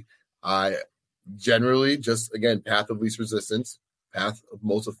daily, I generally just, again, path of least resistance, path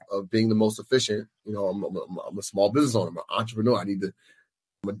of being the most efficient. I'm a small business owner, I'm an entrepreneur.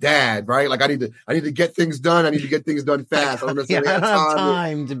 I'm a dad, right? Like I need to get things done. I need to get things done fast. I don't necessarily have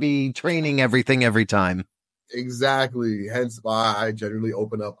time to be training everything every time. Exactly. Hence why I generally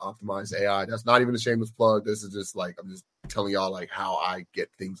open up OptimizeAI. That's not even a shameless plug. This is just like, I'm just telling y'all like how I get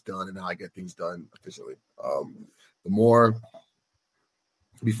things done and how I get things done efficiently.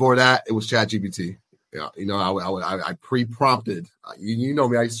 Before that, it was ChatGPT. Yeah, I pre-prompted. You know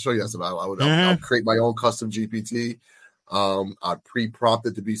me. I used to show you that stuff. I would create my own custom GPT. I'd pre-prompt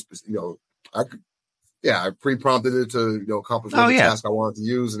it to be specific. I pre-prompted it to accomplish the task I wanted to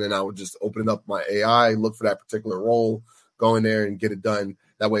use, and then I would just open up my AI, look for that particular role, go in there and get it done.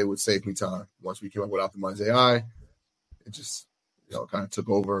 That way, it would save me time. Once we came up with OptimizeAI, it just kind of took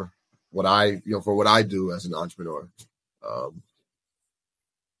over what I for what I do as an entrepreneur.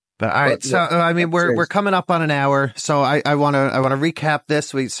 But all right, so I mean, we're coming up on an hour, so I want to recap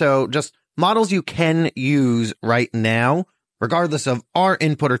this week. So just models you can use right now, regardless of our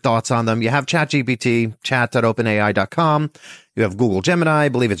input or thoughts on them. You have ChatGPT, chat.openai.com. You have Google Gemini. I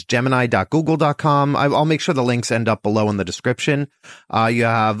believe it's gemini.google.com. I'll make sure the links end up below in the description. You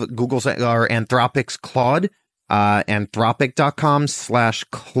have Google's or Anthropic's Claude,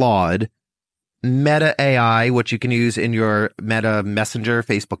 anthropic.com/Claude. Meta AI, which you can use in your Meta Messenger,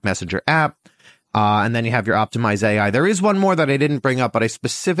 Facebook Messenger app. And then you have your OptimizeAI. There is one more that I didn't bring up, but I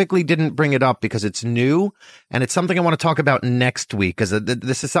specifically didn't bring it up because it's new and it's something I want to talk about next week because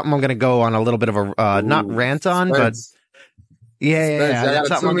this is something I'm going to go on a little bit of a not rant on, but yeah. That's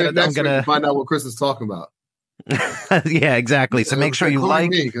something I'm going to find out what Chris is talking about. Yeah, exactly. So make sure you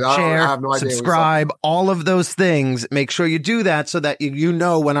like, share, subscribe, all of those things. Make sure you do that so that you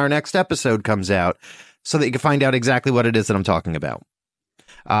know when our next episode comes out so that you can find out exactly what it is that I'm talking about.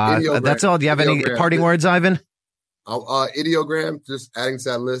 That's all. Do you have any parting words, Ivan? Ideogram, just adding to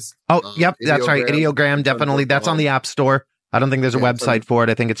that list. Oh, yep, that's right. Ideogram, definitely. That's on the App Store. I don't think there's a website for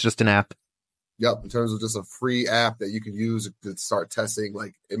it. I think it's just an app. Yep, in terms of just a free app that you can use to start testing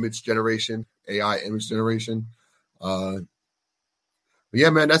like image generation, AI image generation. Yeah,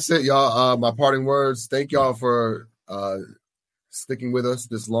 man, that's it, y'all. My parting words. Thank y'all for sticking with us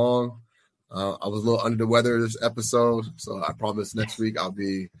this long. I was a little under the weather this episode, so I promise next week I'll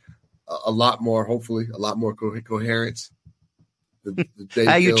be a lot more, hopefully, a lot more coherent.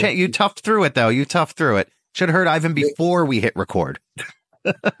 Hey, you toughed through it, though. You toughed through it. Should have heard Ivan before we hit record.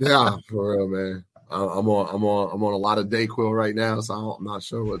 Yeah, for real, man. I'm on a lot of Dayquil right now, so I'm not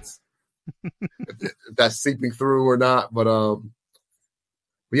sure what's if that's seeping through or not. But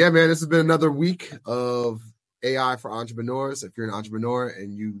yeah, man, this has been another week of AI for entrepreneurs. If you're an entrepreneur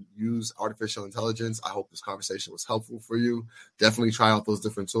and you use artificial intelligence, I hope this conversation was helpful for you. Definitely try out those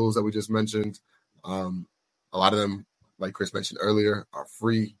different tools that we just mentioned. A lot of them, like Chris mentioned earlier, are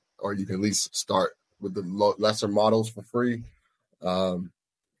free, or you can at least start with the lesser models for free.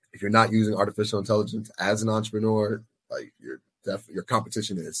 If you're not using artificial intelligence as an entrepreneur, like your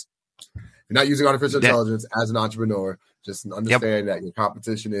competition is. If you're not using artificial intelligence as an entrepreneur, just understand that your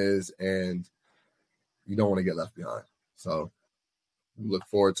competition is, and you don't want to get left behind. So we look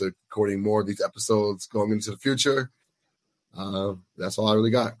forward to recording more of these episodes going into the future. That's all I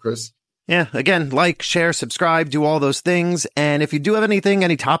really got, Chris. Yeah, again, like, share, subscribe, do all those things. And if you do have any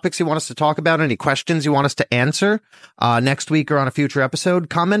topics you want us to talk about, any questions you want us to answer next week or on a future episode,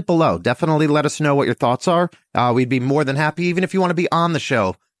 comment below. Definitely let us know what your thoughts are. We'd be more than happy, even if you want to be on the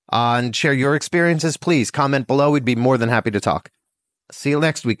show and share your experiences, please comment below. We'd be more than happy to talk. See you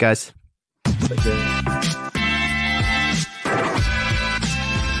next week, guys. Take care.